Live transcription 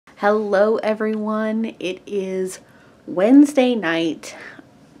Hello everyone, it is Wednesday night.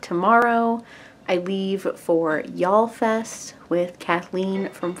 Tomorrow I leave for Yallfest with Kathleen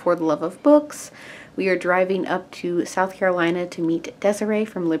from For the Love of Books. We are driving up to South Carolina to meet Desiree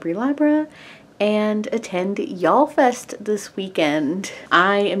from Libri Labra and attend Yallfest this weekend.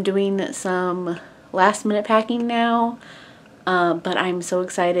 I am doing some last minute packing now, but I'm so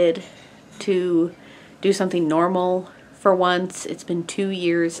excited to do something normal for once. It's been 2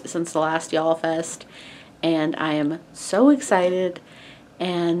 years since the last Yallfest, and I am so excited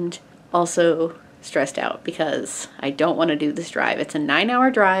and also stressed out because I don't want to do this drive. It's a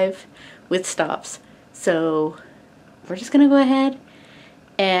 9-hour drive with stops, so we're just gonna go ahead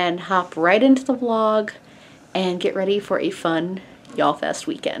and hop right into the vlog and get ready for a fun Yallfest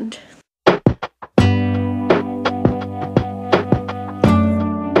weekend.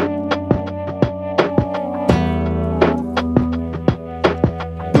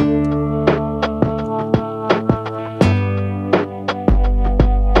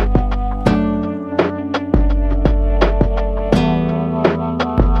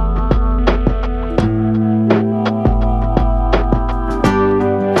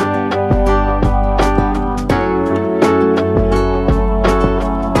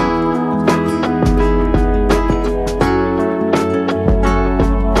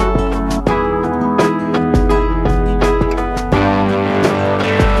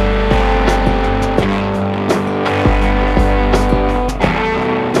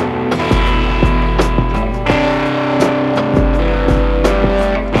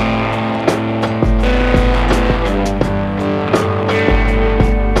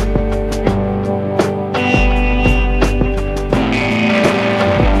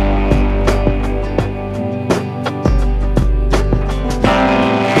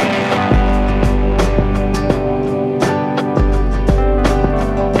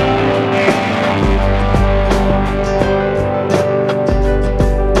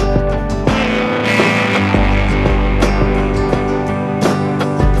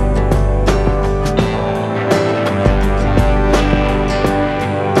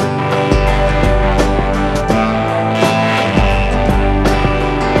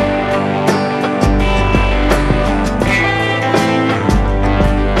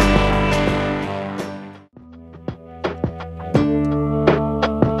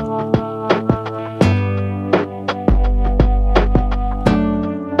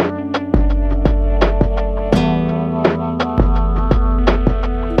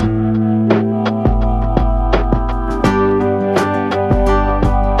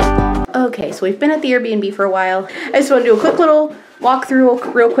 Okay, so we've been at the Airbnb for a while. I just want to do a quick little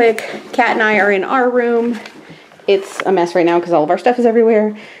walkthrough real quick. Kat and I are in our room. It's a mess right now because all of our stuff is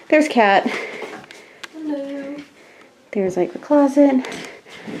everywhere. There's Kat. Hello. There's like the closet.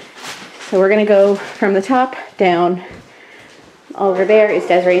 So we're gonna go from the top down. Over there is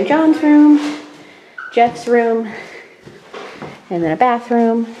Desiree and John's room, Jeff's room, and then a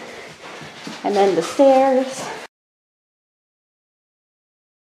bathroom, and then the stairs.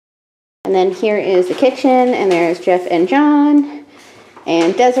 And then here is the kitchen, and there's Jeff and John,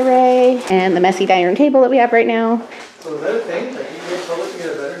 and Desiree, and the messy dining room table that we have right now. So is that a thing? Like, you can color to get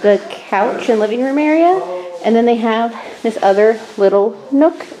it better? The couch and living room area, and then they have this other little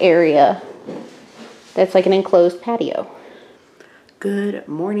nook area that's like an enclosed patio. Good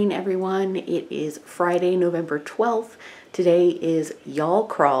morning, everyone. It is Friday, November 12th. Today is Y'all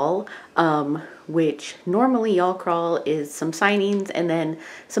Crawl, which normally Y'all Crawl is some signings and then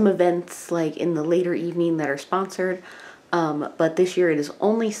some events like in the later evening that are sponsored. But this year it is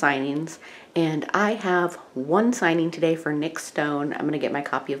only signings, and I have one signing today for Nick Stone. I'm gonna get my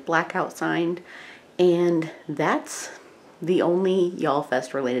copy of Blackout signed, and that's the only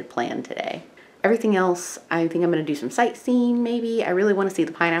Yallfest related plan today. Everything else, I think I'm gonna do some sightseeing maybe. I really wanna see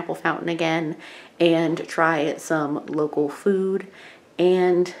the pineapple fountain again and try some local food.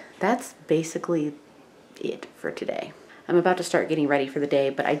 And that's basically it for today. I'm about to start getting ready for the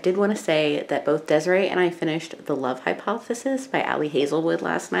day, but I did wanna say that both Desiree and I finished The Love Hypothesis by Ali Hazelwood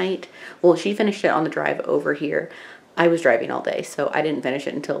last night. Well, she finished it on the drive over here. I was driving all day, so I didn't finish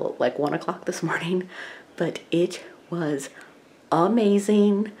it until like 1 o'clock this morning, but it was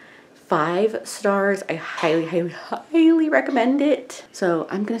amazing. 5 stars. I highly recommend it. So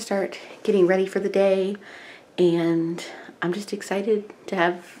I'm gonna start getting ready for the day, and I'm just excited to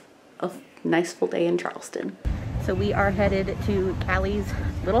have a nice full day in Charleston. So we are headed to Callie's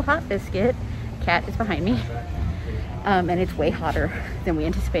Little Hot Biscuit. Kat is behind me, and it's way hotter than we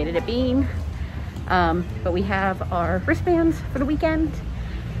anticipated it being. But we have our wristbands for the weekend,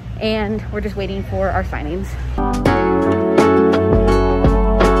 and we're just waiting for our signings.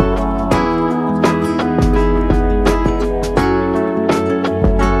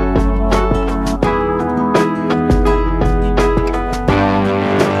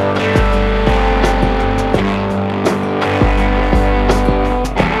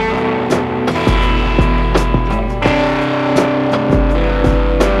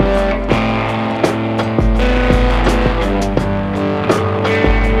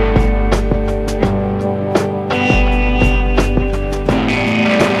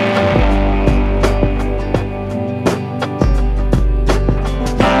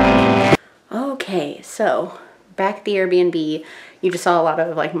 So back at the Airbnb, you just saw a lot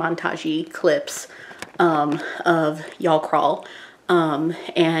of like montage-y clips of Y'all Crawl.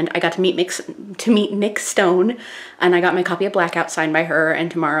 And I got to meet Nick Stone, and I got my copy of Blackout signed by her,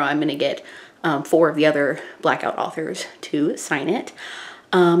 and tomorrow I'm gonna get 4 of the other Blackout authors to sign it.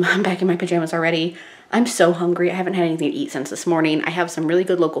 I'm back in my pajamas already. I'm so hungry. I haven't had anything to eat since this morning. I have some really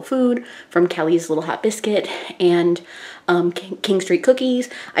good local food from Kelly's Little Hot Biscuit and King Street Cookies.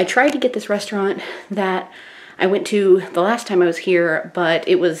 I tried to get this restaurant that I went to the last time I was here, but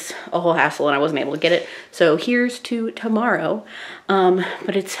it was a whole hassle and I wasn't able to get it. So here's to tomorrow.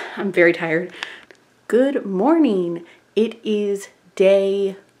 But I'm very tired. Good morning. It is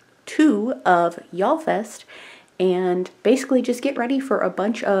day 2 of Yallfest, and basically just get ready for a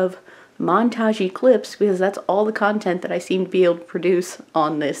bunch of montage-y clips because that's all the content that I seem to be able to produce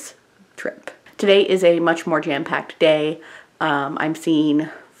on this trip. Today is a much more jam-packed day. I'm seeing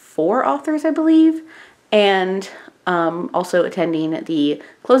 4 authors, I believe, and also attending the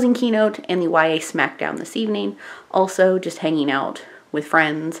closing keynote and the YA Smackdown this evening. Also just hanging out with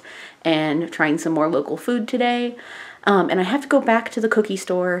friends and trying some more local food today. And I have to go back to the cookie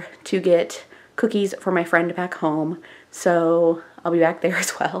store to get cookies for my friend back home, so I'll be back there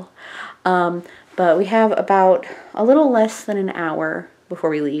as well. But we have about a little less than an hour before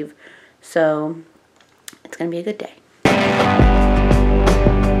we leave, so it's gonna be a good day.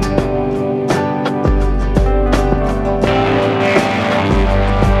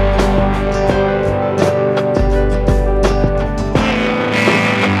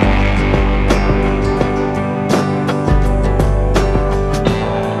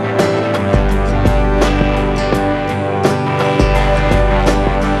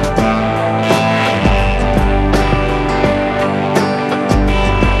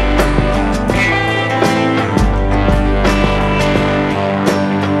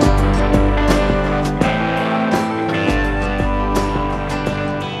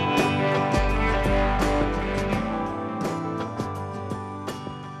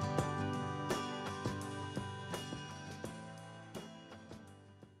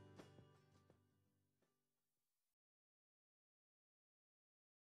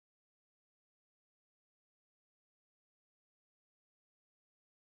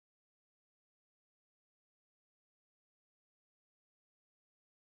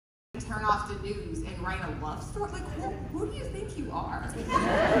 Turn off the news and write a love story? Like, who do you think you are?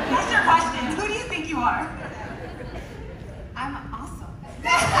 That's your question. Who do you think you are? I'm awesome.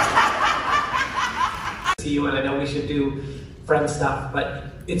 See you, and I know we should do friend stuff, but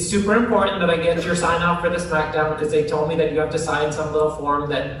it's super important that I get your sign off for the Smackdown because they told me that you have to sign some little form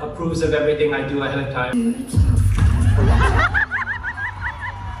that approves of everything I do ahead of time.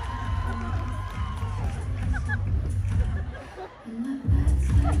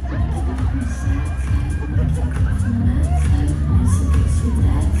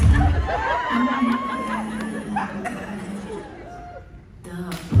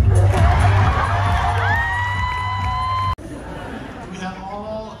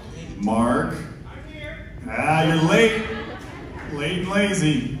 Mark. You're late. Late and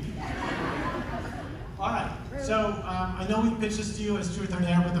lazy. Alright, so I know we pitched this to you as truth or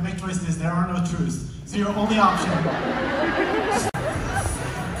dare, but the big twist is there are no truths. So your only option.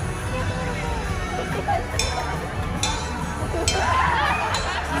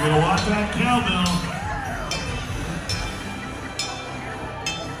 You're gonna watch that cowbell.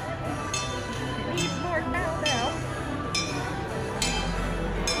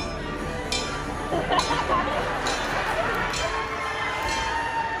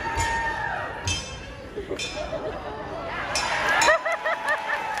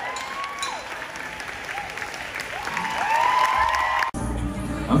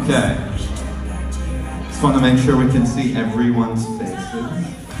 Okay. Just want to make sure we can see everyone's faces.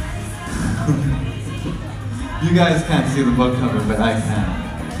 You guys can't see the book cover, but I can.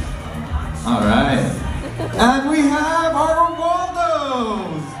 Alright. And we have our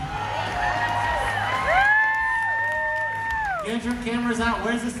Waldos! Get your cameras out.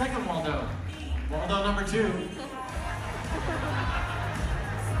 Where's the second Waldo? Waldo number 2.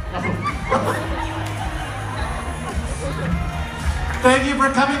 Thank you for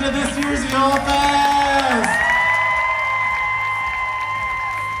coming to this year's Yallfest!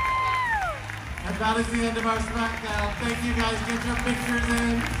 And that is the end of our Smackdown. Thank you guys. Get your pictures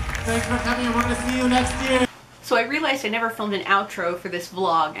in. Thanks for coming, and we're going to see you next year. So I realized I never filmed an outro for this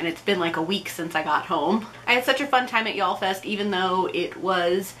vlog, and it's been like a week since I got home. I had such a fun time at Yallfest, even though it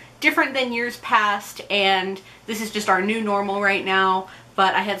was different than years past, and this is just our new normal right now.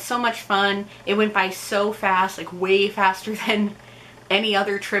 But I had so much fun. It went by so fast, like way faster than any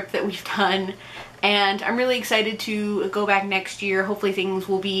other trip that we've done. and I'm really excited to go back next year. Hopefully things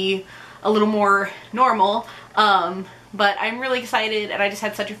will be a little more normal, but I'm really excited and I just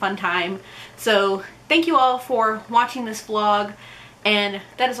had such a fun time. So thank you all for watching this vlog, and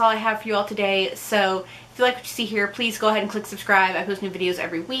that is all I have for you all today. So if you like what you see here, please go ahead and click subscribe. I post new videos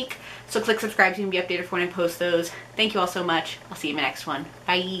every week, so click subscribe so you can be updated for when I post those. Thank you all so much. I'll see you in my next one.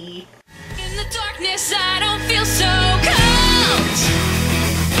 Bye! In the darkness, I don't feel so cold.